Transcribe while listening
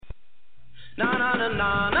Na na na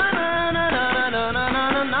na na na na na na na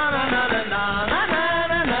na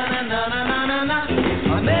na na.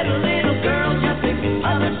 I met a little girl just the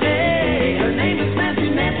other day. Her name is Nancy.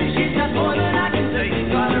 Nancy, she's got more than I can say.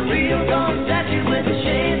 Got a real tall statue with a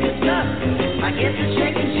shade of stuff. I guess it's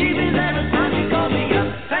shaking she was every time she called me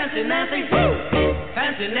up. Fancy Nancy, woo!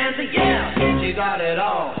 Fancy Nancy, yeah, she got it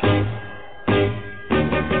all.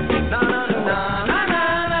 Na na na na na.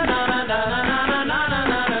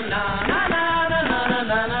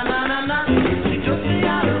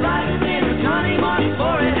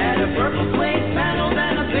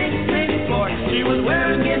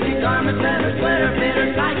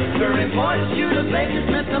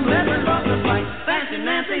 Fancy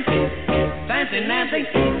Nancy, Fancy Nancy,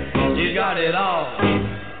 you got it all.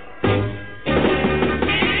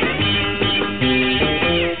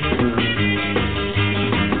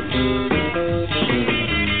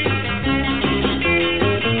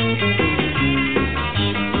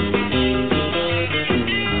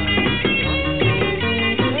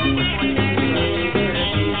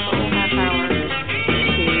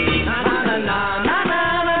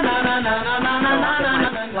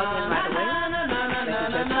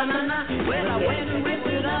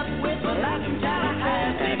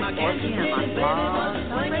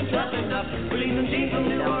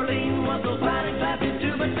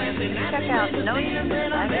 Check out No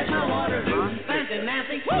Fancy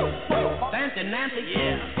Nancy, woo, woo. Fancy Nancy,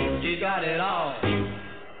 yeah, she got it all.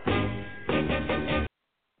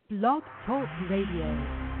 Blog Talk Radio.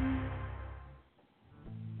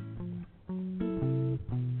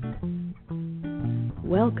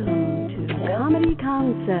 Welcome to Comedy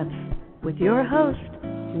Concepts with your host,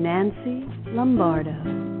 Nancy Lombardo.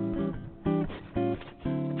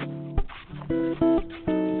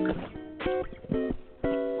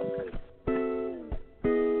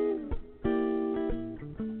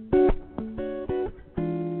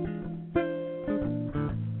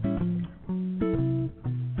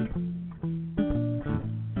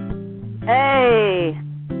 Hey,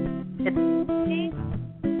 it must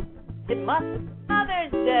be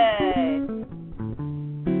Mother's Day,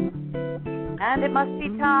 and it must be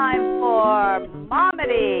time for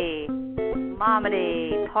Momedy.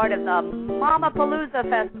 Momedy, part of the Mamapalooza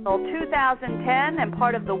Festival 2010 and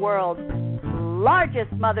part of the world's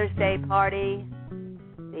largest Mother's Day party,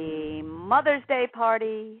 the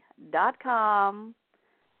MothersDayParty.com.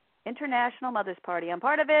 International Mother's Party. I'm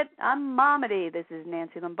part of it. I'm Momedy. This is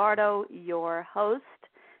Nancy Lombardo, your host.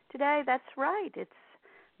 Today, that's right, it's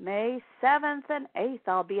May 7th and 8th.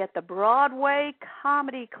 I'll be at the Broadway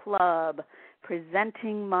Comedy Club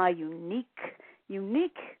presenting my unique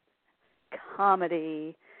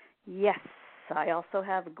comedy. Yes, I also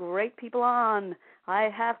have great people on. I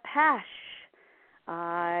have Pash.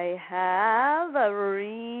 I have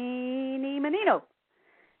Rini Menino.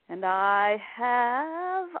 And I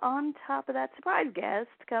have, on top of that surprise guest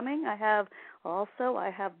coming, I have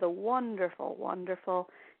the wonderful, wonderful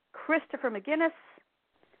Christopher McGinnis,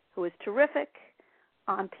 who is terrific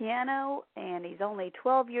on piano, and he's only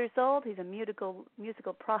 12 years old. He's a musical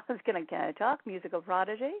prodigy.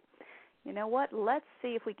 You know what? Let's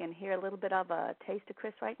see if we can hear a little bit of a taste of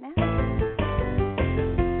Chris right now.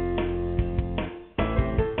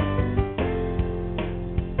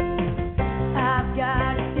 I've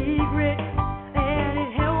got a secret, and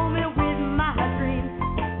it helped me with my dreams.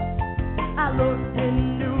 I looked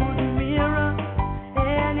into the mirror,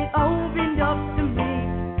 and it opened up to me.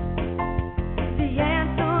 The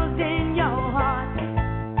answer's in your heart,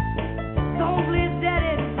 so please set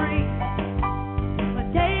it free. But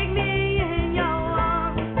take me in your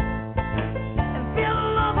arms and feel the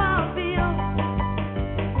love I feel.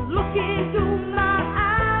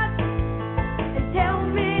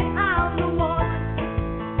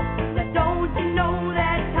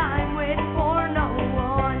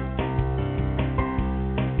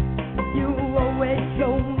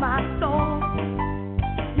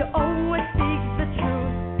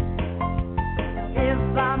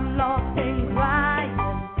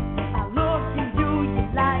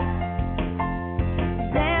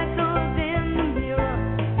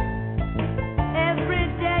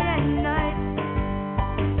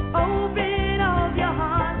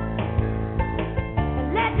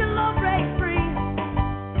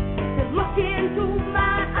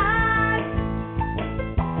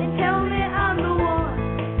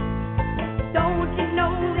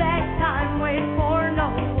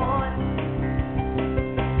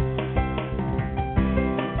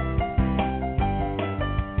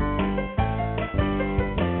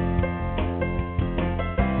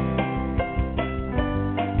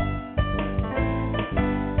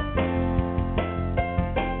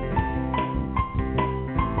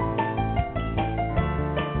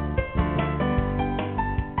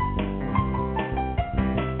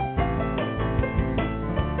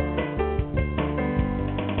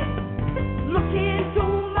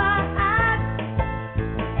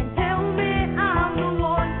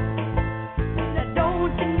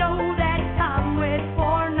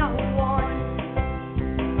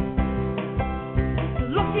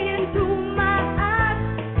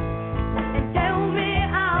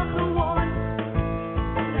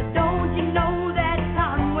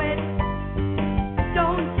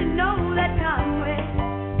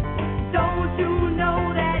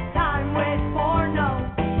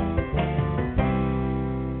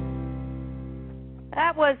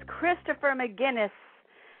 That was Christopher McGinnis.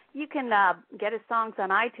 You can get his songs on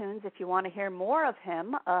iTunes. If you want to hear more of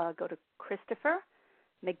him, go to Christopher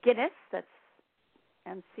McGinnis. That's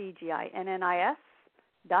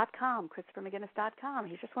McGinnis.com, ChristopherMcGinnis.com.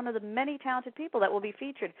 He's just one of the many talented people that will be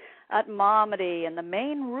featured at Momedy in the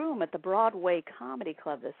main room at the Broadway Comedy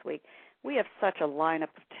Club this week. We have such a lineup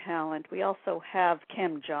of talent. We also have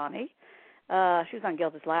Kim Johnny. She was on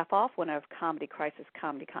Gilda's Laugh Off, winner of Comedy Crisis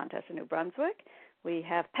Comedy Contest in New Brunswick. We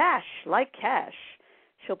have Pash, like Cash.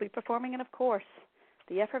 She'll be performing in, of course,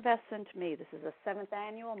 The Effervescent Me. This is the 7th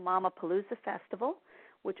annual Mamapalooza Festival,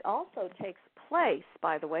 which also takes place,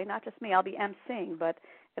 by the way, not just me, I'll be emceeing, but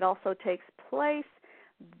it also takes place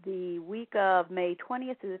the week of May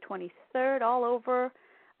 20th through the 23rd all over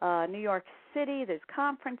New York City. There's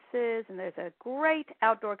conferences, and there's a great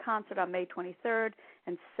outdoor concert on May 23rd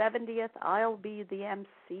and 70th. I'll be the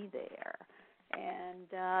MC there. And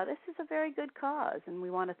this is a very good cause, and we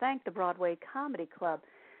want to thank the Broadway Comedy Club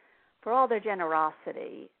for all their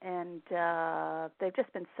generosity, and they've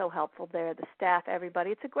just been so helpful there, the staff,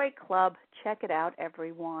 everybody. It's a great club. Check it out,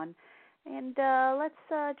 everyone. And let's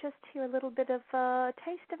just hear a little bit of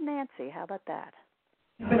Taste of Nancy. How about that?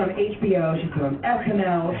 She's been on HBO, she's been on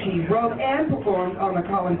SNL, she wrote and performed on The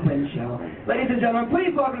Colin Quinn Show. Ladies and gentlemen,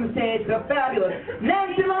 please welcome to the stage the fabulous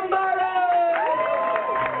Nancy Lombardo!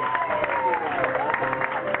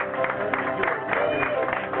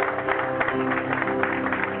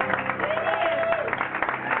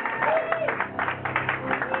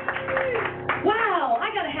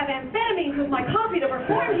 With my coffee to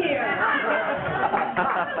perform here.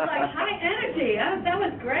 Like high energy. That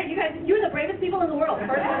was great. You guys, you're the bravest people in the world.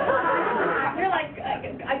 First of all, you're like,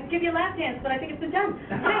 I give you a lap dance, but I think it's been done.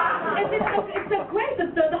 It's so great.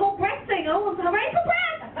 The whole breath thing. Oh, I'm ready for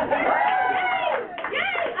breath. Yay!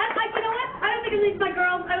 Yay! You know what? I don't think it's my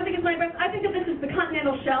girls. I don't think it's my breath. I think that this is the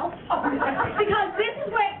continental shelf because this is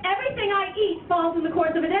where everything I eat falls in the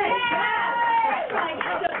course of a day. That's right.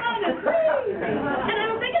 And I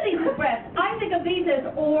don't think of these as breaths. I think of these as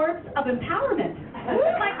orbs of empowerment.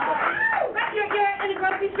 Like, you're in a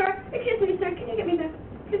grocery store. Excuse me, sir, can you get me that?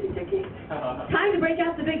 Excuse me, sir, can you? Time to break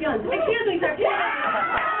out the big guns. Excuse me, sir, can you get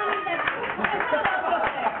me that?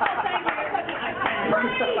 Oh, thank you. You're such a nice man.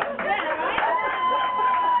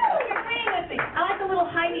 You're agreeing with me. I like the little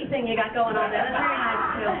Heidi thing you got going on there. That's very nice,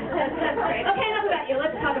 too. That's great. Okay, enough about you.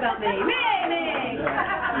 Let's talk about me. Me.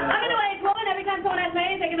 I'm a new-age woman. Every time someone asks me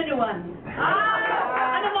anything, I'm a new one.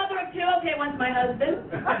 I'm a mother of two. Okay, one's my husband.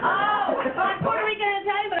 I'm Puerto Rican and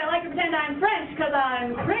Italian, but I like to pretend I'm French because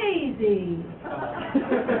I'm crazy.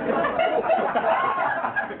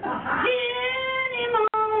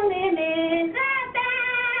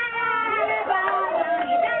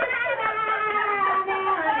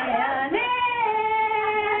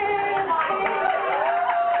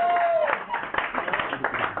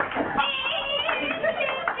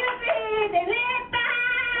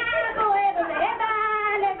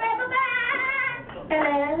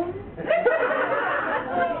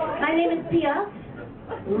 My name is Pia.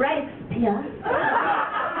 Rice Pia. I've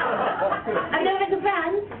never been to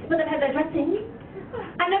France, but I've had their dressing.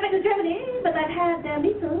 I've never been to Germany, but I've had their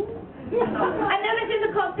measles. I've never been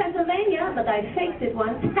to Cork, Pennsylvania, but I faked it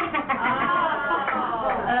once. Oh,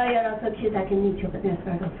 you're all so cute, I can meet you, but there's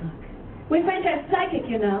Virgo fuck. We French are psychic,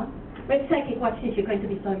 you know. We're psychic. Watch this, you're going to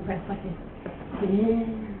be so impressed. Watch this.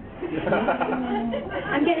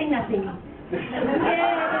 I'm getting nothing. We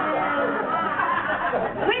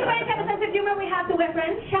French have a sense of humor. We have to. We're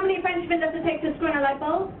French. How many Frenchmen does it take to screw in a light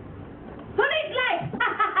bulb? Who needs light?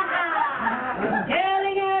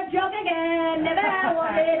 Telling a joke again. Never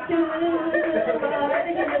wanted to.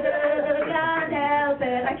 Can't help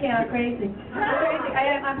it. I can't. I'm crazy.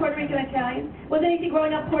 I'm Puerto Rican Italian. Was anything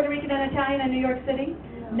growing up Puerto Rican and Italian in New York City?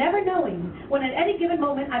 Never knowing when at any given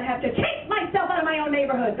moment I'd have to chase myself out of my own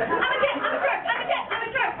neighborhood. I'm a jerk.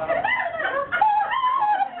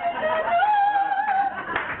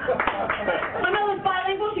 My mother was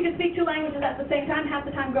bilingual. She could speak two languages at the same time. Half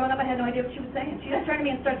the time growing up, I had no idea what she was saying. She just turned to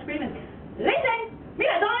me and started screaming, "Listen,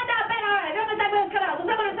 mira, don't let that better. I don't let that better cut out. Don't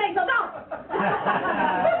what I'm saying, so don't."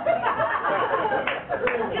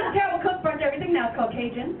 She's a terrible cook, burnt everything. Now it's called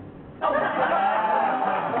Cajun.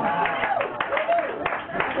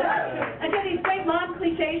 I tell these great mom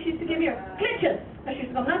cliches. She used to give me her glitches. She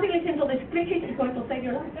used to go, nothing listen until this glitches is going to save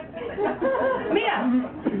your life. Mira,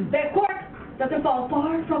 the cork doesn't fall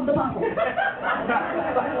far from the bottle.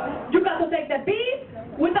 You got to take the bees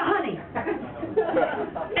with the honey.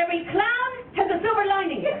 Every cloud has a silver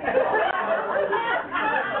lining.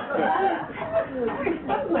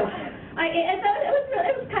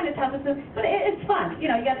 It was kind of tough, but it's fun. You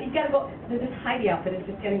know, you got to go. The this Heidi outfit is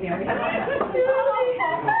just getting me over here.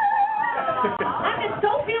 I'm just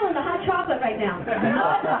so feeling the hot chocolate right now. I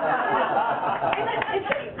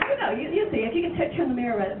don't know, you see, if you can turn the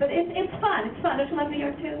mirror around. But it's fun. It's fun. Don't you love New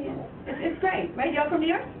York, too? Yeah. It's great, right? Y'all from New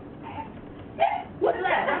York? What's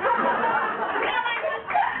that?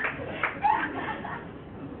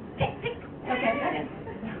 Okay.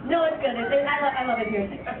 No, it's good. I love it here.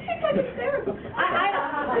 She's like hysterical.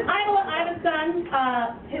 I have a son.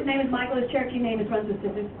 His name is Michael. His Cherokee name is Runs with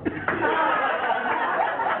Scissors.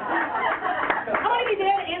 I want to be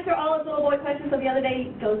there to answer all his little boy questions. So the other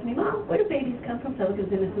day he goes to me, Mom, where do babies come from? So I look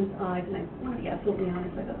at his innocent eyes and I want to be absolutely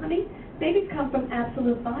honest. I go, honey, babies come from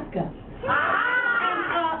Absolute Vodka.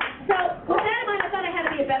 So with that in mind, I thought I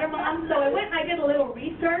had to be a better mom. So I went and I did a little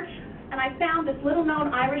research. And I found this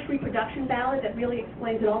little-known Irish reproduction ballad that really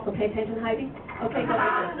explains it all, so pay attention, Heidi. Okay, go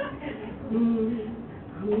like this.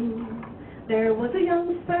 There was a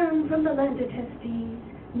young sperm from the land of Testes,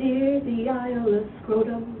 near the Isle of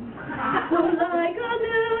Scrotum, who like a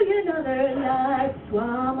million other lives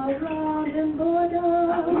swam around in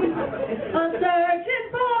boredom, searching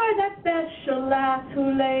for that special lass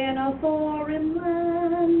who lay in a foreign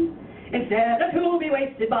land. Instead of to be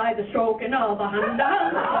wasted by the stroking of a hand.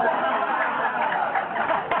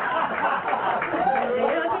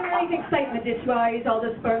 Great excitement destroys all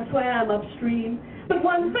the sperm swam upstream. But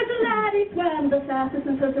one special laddie swam the fastest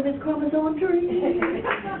in search of his chromosome dream.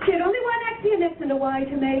 She had only one X and X and a Y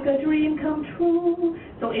to make a dream come true.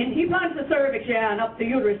 So in he plunged the cervix, yeah, and up the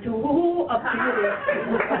uterus too, up the uterus.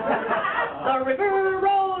 The river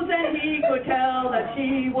rose and he could tell that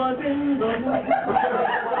she was in the mood.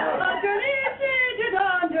 A journey she did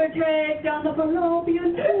undertake down the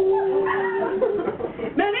fallopian tube.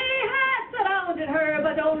 Many had surrounded her,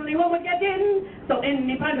 but only one would get in. So in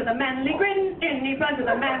he plunged with a manly grin, in he plunged with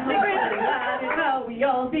a manly grin. And that is how we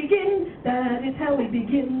all begin, that is how we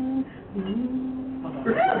begin.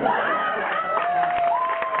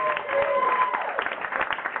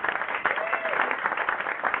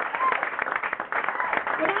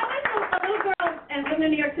 And living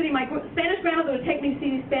in New York City, my Spanish grandmother would take me to see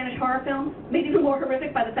these Spanish horror films, made even more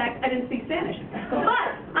horrific by the fact I didn't speak Spanish. But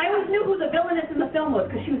I always knew who the villainess in the film was,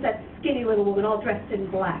 because she was that skinny little woman all dressed in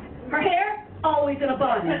black. Her hair, always in a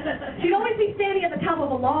bun. She'd always be standing at the top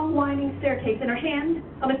of a long, winding staircase, in her hand,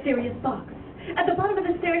 a mysterious box. At the bottom of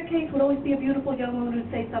the staircase would always be a beautiful young woman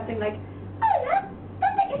who'd say something like, Hola,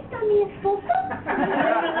 ¿dónde está mi esposo? And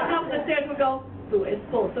at the top of the stairs would go, Su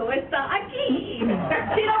esposo está aquí.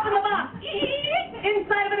 She'd open the box.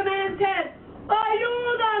 Inside of it, a man's head.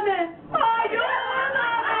 Ayúdame!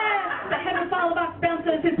 Ayúdame! The head would follow the box, bounce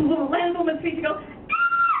to his land woman's feet to go,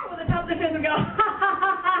 with the top of the stairs would go, ha ha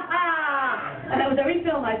ha ha ha! And that was every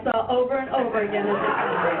film I saw over and over again. It's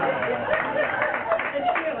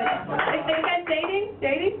true. Are you guys dating?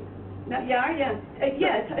 Dating? No, yeah.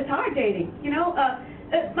 It's hard dating. You know,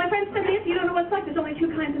 my friend said, Nancy, you don't know what it's like. There's only two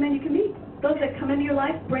kinds of men you can meet. Those that come into your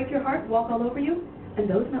life, break your heart, walk all over you, and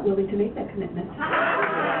those not willing to make that commitment.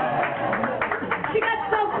 She got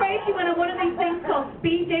so crazy, she went on one of these things called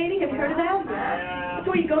speed dating. Have you heard of that? It's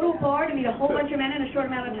where you go to a bar to meet a whole bunch of men in a short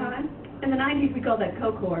amount of time. In the 90s, we called that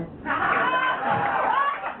coke whore.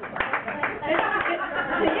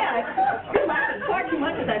 You're laughing far too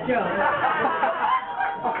much at that joke.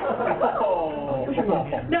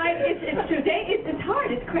 No, it's true. It's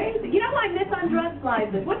hard. It's crazy. You know why Miss on Drugs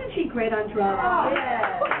lives it? Wasn't she great on drugs? Oh,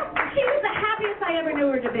 yeah. She was the happiest I ever knew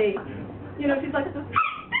her to be. You know, she's like,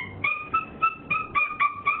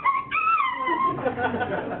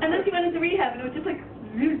 and then she went into rehab, and it was just like,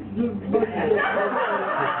 so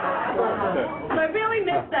I really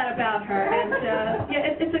miss that about her, and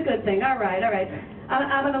yeah, it's a good thing. All right.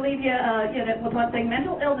 I'm going to leave you, with one thing.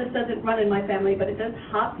 Mental illness doesn't run in my family, but it does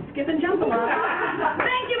hop, skip, and jump a lot.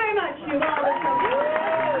 Thank you very much, you all.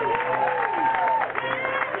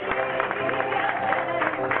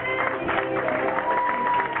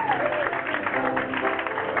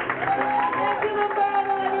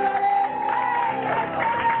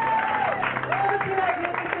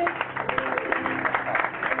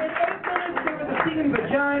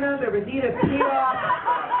 Vagina, the Rosita Pia.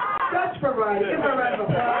 Such variety. Give her a round of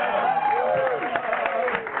applause.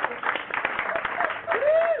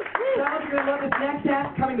 You're going to love this next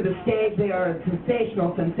act coming to the stage. They are a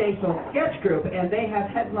sensational sketch group, and they have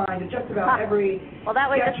headlined just about every well, that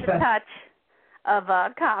was sketch just a touch of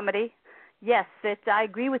comedy. Yes, I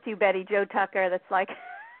agree with you, Betty Jo Tucker. That's like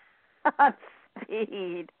on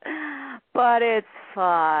speed. But it's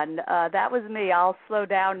fun. That was me. I'll slow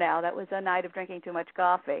down now. That was a night of drinking too much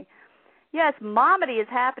coffee. Yes, Momedy is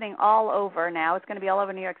happening all over now. It's going to be all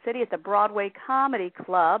over New York City at the Broadway Comedy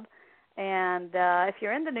Club. And if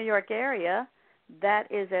you're in the New York area,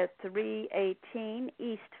 that is at 318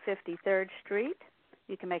 East 53rd Street.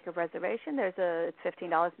 You can make a reservation. It's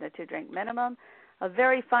 $15 and a 2-drink minimum. A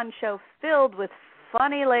very fun show filled with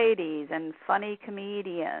funny ladies and funny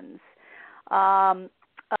comedians.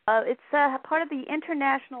 It's part of the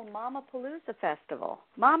International Mamapalooza Festival.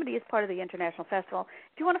 Mamadi is part of the International Festival.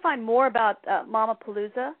 If you want to find more about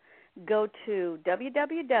Mamapalooza, go to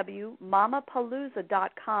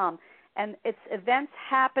www.mamapalooza.com. And it's events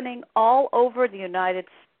happening all over the United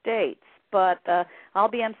States. But I'll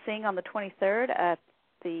be emceeing on the 23rd at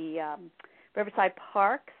the Riverside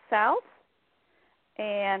Park South.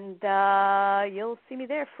 And you'll see me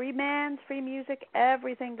there. Free bands, free music,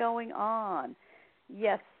 everything going on.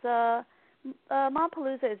 Yes,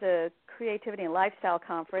 Mamapalooza is a creativity and lifestyle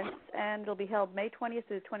conference, and it'll be held May 20th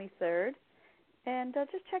through the 23rd. And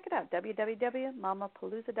just check it out,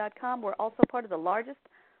 www.mamapalooza.com. We're also part of the largest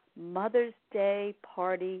Mother's Day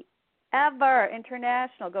party ever,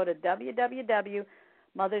 international. Go to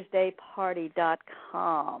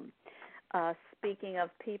www.mothersdayparty.com. Speaking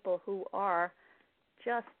of people who are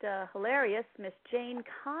just hilarious, Miss Jane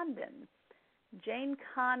Condon. Jane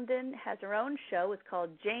Condon has her own show. It's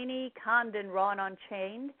called Janie Condon Raw and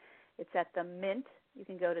Unchained. It's at the Mint. You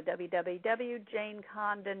can go to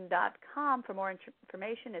www.janecondon.com for more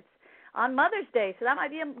information. It's on Mother's Day, so that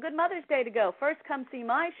might be a good Mother's Day to go. First, come see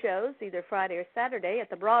my shows, either Friday or Saturday, at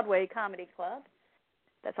the Broadway Comedy Club.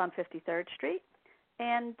 That's on 53rd Street.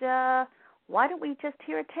 And why don't we just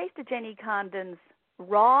hear a taste of Janie Condon's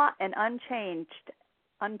Raw and Unchained.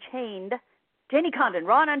 Janie Condon,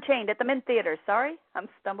 Raw and Unchained at the Mint Theater. Sorry, I'm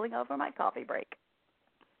stumbling over my coffee break.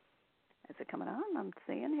 Is it coming on? I'm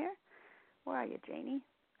seeing here. Where are you, Janie?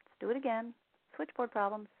 Let's do it again. Switchboard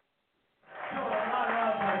problems.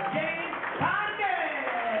 Jane Condon!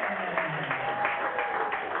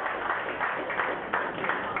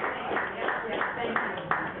 Yes, thank you.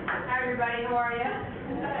 Hi, everybody. How are you?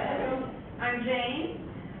 I'm Jane.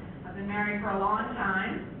 I've been married for a long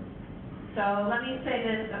time. So let me say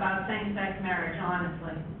this about same-sex marriage,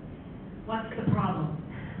 honestly. What's the problem?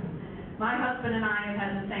 My husband and I have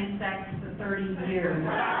had the same sex for 30 years.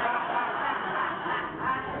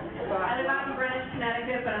 I live out in Greenwich,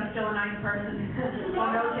 Connecticut, but I'm still a nice person.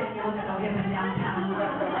 Well, no, Jane, you'll get me downtown.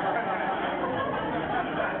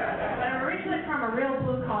 But I'm originally from a real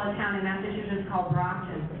blue-collar town in Massachusetts called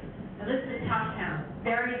Brockton. Now, this is a tough town,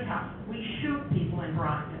 very tough. We shoot people in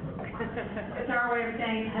Brockton. It's our way of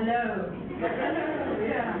saying hello.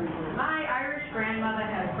 Yeah. My Irish grandmother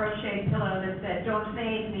had a crochet pillow that said, "Don't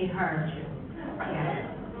make me hurt you."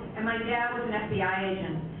 Yeah. And my dad was an FBI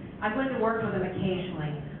agent. I went to work with him occasionally.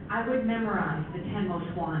 I would memorize the 10 most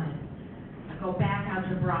wanted. I'd go back out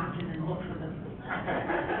to Brockton and look for them.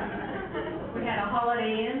 We had a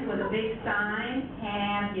Holiday Inn with a big sign,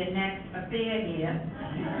 "Have your next affair here."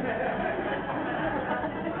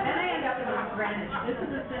 Then I end up in Greenwich. This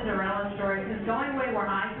is a Cinderella story, because going away where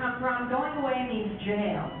I come from, going away means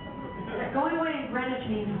jail. Going away in Greenwich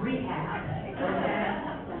means rehab.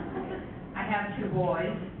 I have 2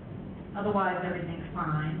 boys. Otherwise, everything's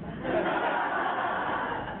fine.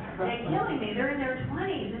 They're killing me. They're in their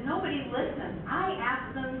 20s, and nobody listens. I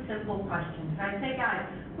ask them simple questions. I say, "Guys,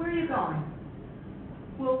 where are you going?"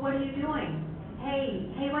 "Well, what are you doing?"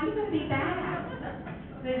 Hey, when are you going to be back?"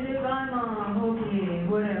 They say, "Bye, Mom, okay,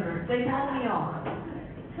 whatever." They tell me off.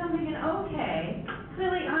 So I'm thinking, okay,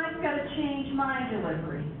 clearly I've got to change my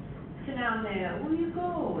delivery. So now I'm there, "Where you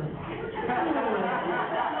going? When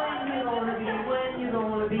you going to be back? When you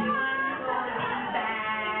going to be back?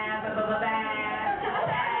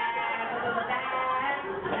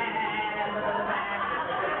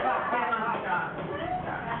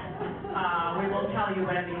 We will tell you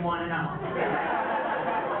whatever you want to know.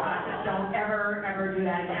 Just don't ever do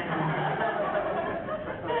that again.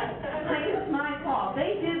 Like, it's my fault.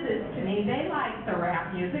 They did this to me. They like the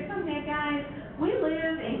rap music. I'm saying, guys, we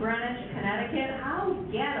live in Greenwich, Connecticut. How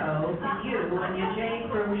ghetto to you when your J.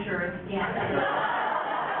 Crew shirts ghetto?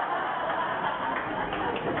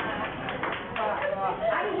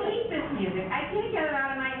 I hate this music. I can't get it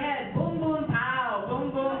out of my head. Boom, boom, pow.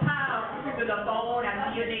 Boom, boom, pow. To the phone.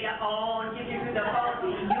 I see you need to own. Give you the phone.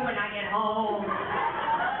 See you when I get home.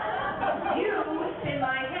 You spin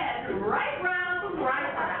my head right round, right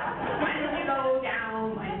round. When you go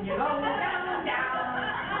down, when you go down, down.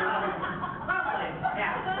 Lovely,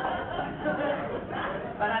 yeah.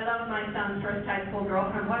 But I love my son's first high school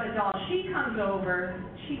girlfriend. What a doll. She comes over.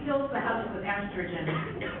 She fills the house with estrogen.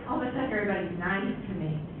 All of a sudden, everybody's nice to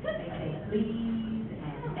me. They say please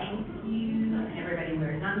and thank you. And everybody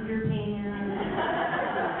wears underpants.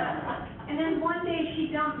 And then one day she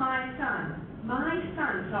dumped my son.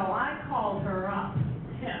 So I called her up.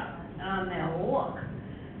 Yeah. And I'm there, look,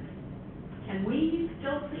 can we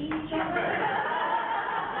still see each other?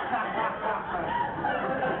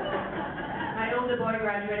 My older boy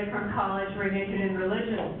graduated from college, majored in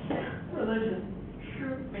religion.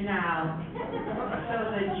 Shoot me now. So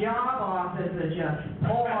the job offers are just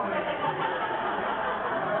boring.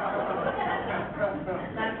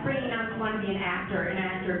 That's bringing out to want to be an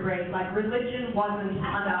actor great, like religion wasn't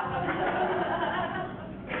enough.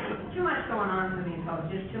 Too much going on for these folks,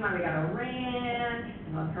 just too much. We got Iran,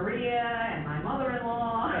 North Korea, and my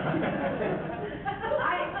mother-in-law.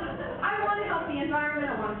 I want to help the environment,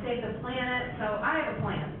 I want to save the planet, so I have a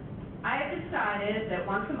plan. I have decided that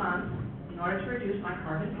once a month, in order to reduce my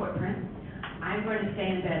carbon footprint, I'm going to stay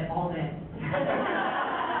in bed all day.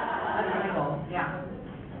 That's my goal, yeah.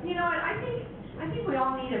 You know what, I think we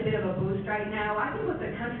all need a bit of a boost right now. I think what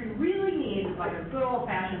the country really needs is like a good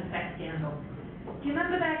old-fashioned sex scandal. Do you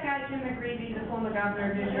remember that guy, Jim McGreevey, the former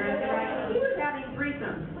governor of New Jersey, right? He was having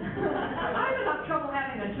threesomes. I have enough trouble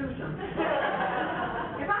having a twosome.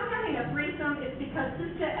 If I'm having a threesome, it's because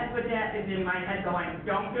Sister Edwardette is in my head going,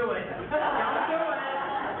 don't do it. Don't do it.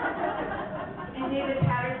 And David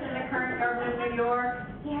Patterson, the current governor of New York,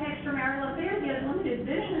 he had extramarital affairs. He has limited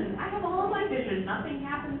vision. I have all my vision. Nothing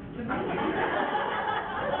happens to me.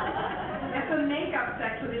 After makeup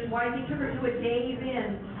sex with his wife, he took her to a Days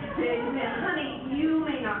Inn. Honey, you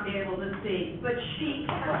may not be able to see, but she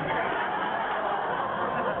can.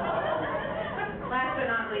 Last but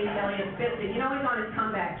not least, Elliot Spitzley. You know he's on his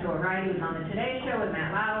comeback tour, right? He was on the Today Show with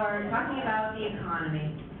Matt Lauer, talking about the economy.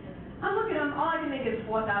 I look at him, all I can think is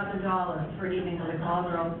 $4,000 for an evening with a call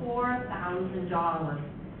girl. $4,000.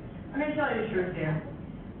 I'm going to tell you the truth here.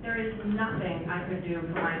 There is nothing I could do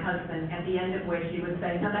for my husband at the end of which he would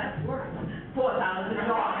say, now that's worth $4,000.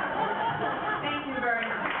 Thank you very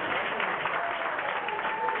much.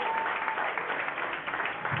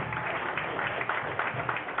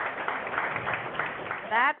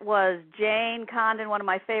 That was Jane Condon, one of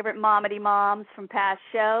my favorite Momedy moms from past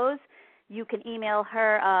shows. You can email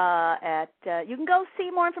her you can go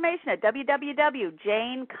see more information at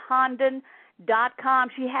www.janecondon.com.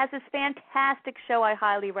 She has this fantastic show. I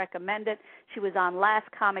highly recommend it. She was on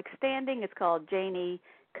Last Comic Standing. It's called Janie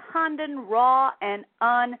Condon, Raw and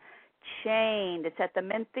Unchained. It's at the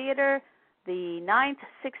Mint Theater the 9th,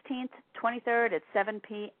 16th, 23rd at 7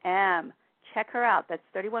 p.m. Check her out. That's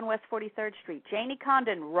 31 West 43rd Street. Janie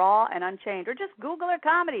Condon, Raw and Unchained. Or just Google her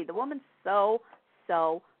comedy. The woman's so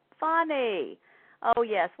funny. Oh,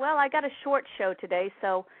 yes. Well, I got a short show today,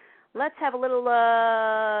 so let's have a little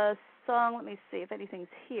song. Let me see if anything's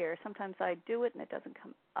here. Sometimes I do it and it doesn't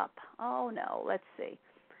come up. Oh, no. Let's see.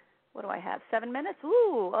 What do I have? 7 minutes?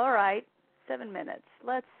 Ooh, all right. 7 minutes.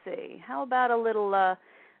 Let's see. How about a little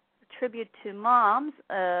tribute to moms,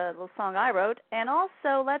 a little song I wrote, and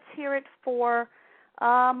also let's hear it for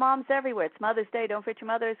moms everywhere. It's Mother's Day. Don't forget your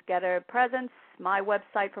mothers. Get her presents. My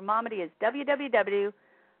website for Momedy is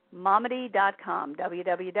www.momedy.com,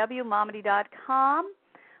 www.momedy.com.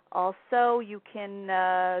 Also, you can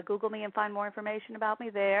Google me and find more information about me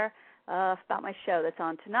there, about my show that's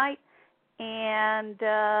on tonight. And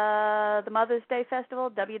the Mother's Day Festival,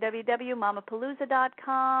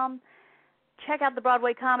 www.mamapalooza.com. Check out the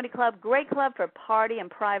Broadway Comedy Club, great club for party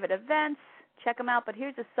and private events. Check them out. But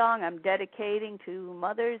here's a song I'm dedicating to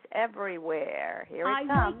mothers everywhere. Here it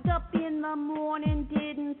comes. I wake up in the morning,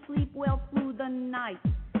 didn't sleep well through the night.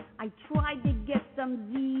 I tried to get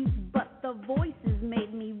some Z's, but the voices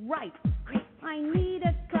made me right. I need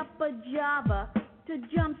a cup of Java to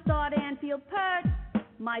jumpstart and feel pert.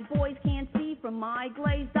 My boys can't see from my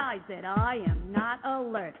glazed eyes that I am not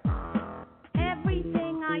alert.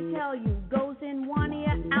 Everything I tell you goes in one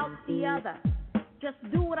ear, out the other. Just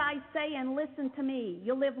do what I say and listen to me.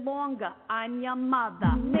 You'll live longer. I'm your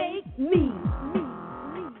mother. Make me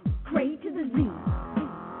cray to the Z.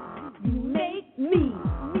 You make me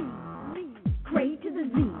cray to the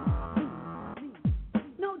Z.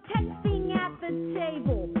 No texting at the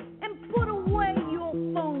table and put away your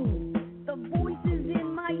phone. The voices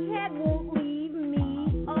in my head won't leave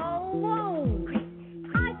me alone.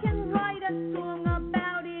 I can write a song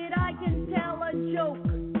about it. I can tell a joke.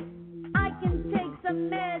 I can take some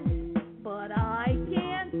meds, but I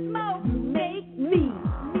can't smoke. Make me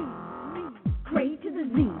cray to the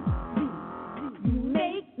Z. You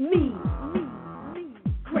make me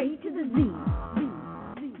cray to the Z.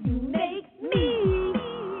 You make me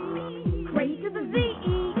cray to the Z.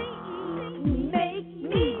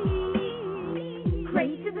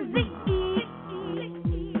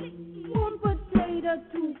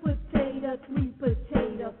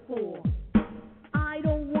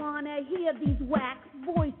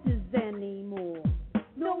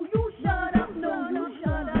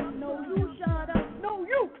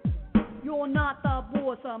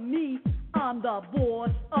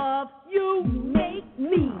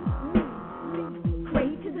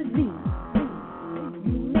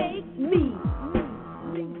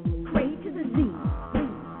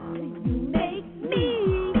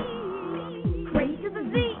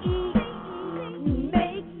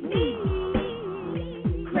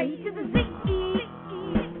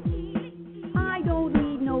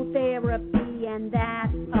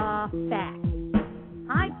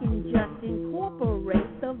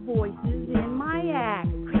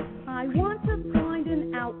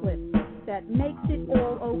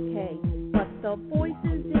 all okay. But the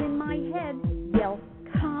voices in my head yell,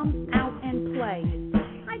 come out and play.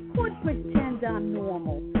 I could pretend I'm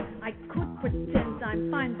normal. I could pretend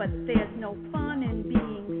I'm fine, but there's no fun in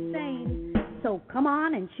being sane. So come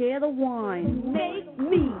on and share the wine. Make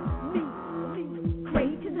me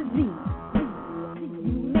cray to the Z.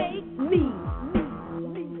 Make me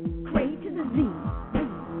cray to the Z.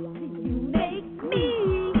 Make me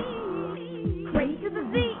cray to the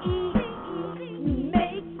Z.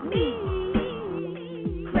 Make me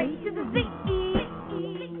cray to the Z.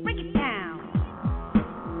 Break it down.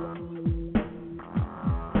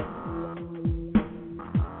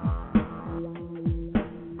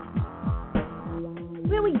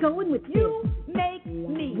 Where we going with you? Make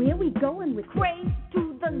me. Where we going with cray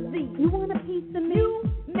to the Z? You want a piece of me? You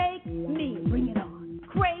make me. Bring it on.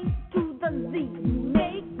 Cray to the Z.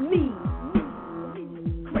 Make me.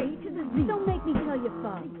 Cray to the Z. Don't make me tell you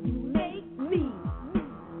fuck. Make me.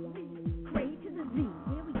 Cray to the Z.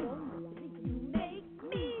 Where we going with the Z? Make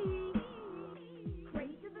me. Cray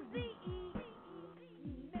to the Z.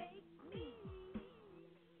 Make me.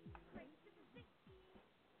 Cray to the Z.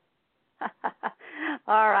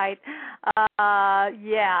 All right.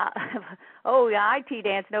 Yeah. Oh, yeah, IT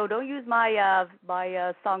dance. No, don't use my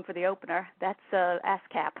song for the opener. That's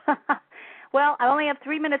ASCAP. Well, I only have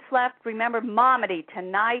 3 minutes left. Remember, Momedy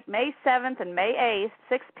tonight, May 7th and May 8th,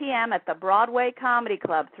 6 p.m. at the Broadway Comedy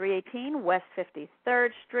Club, 318 West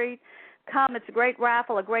 53rd Street. Come. It's a great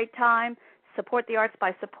raffle, a great time. Support the arts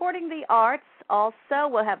by supporting the arts. Also,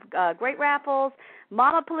 we'll have great raffles.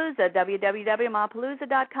 Mamapalooza,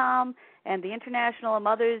 www.mamapalooza.com. And the International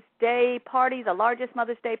Mother's Day Party, the largest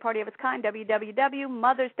Mother's Day party of its kind,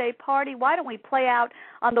 www.Mother's Day Party. Why don't we play out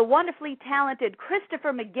on the wonderfully talented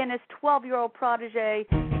Christopher McGinnis, 12-year-old protege.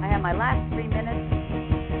 I have my last 3 minutes.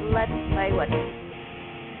 Let's play what?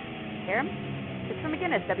 Hear him? Christopher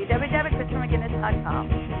McGinnis, www.ChristopherMcGinnis.com.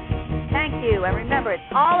 Thank you, and remember,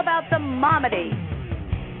 it's all about the Momedy.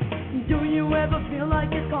 Do you ever feel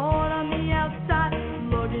like you're caught on the outside,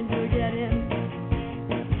 looking to get in?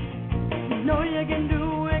 You know you can do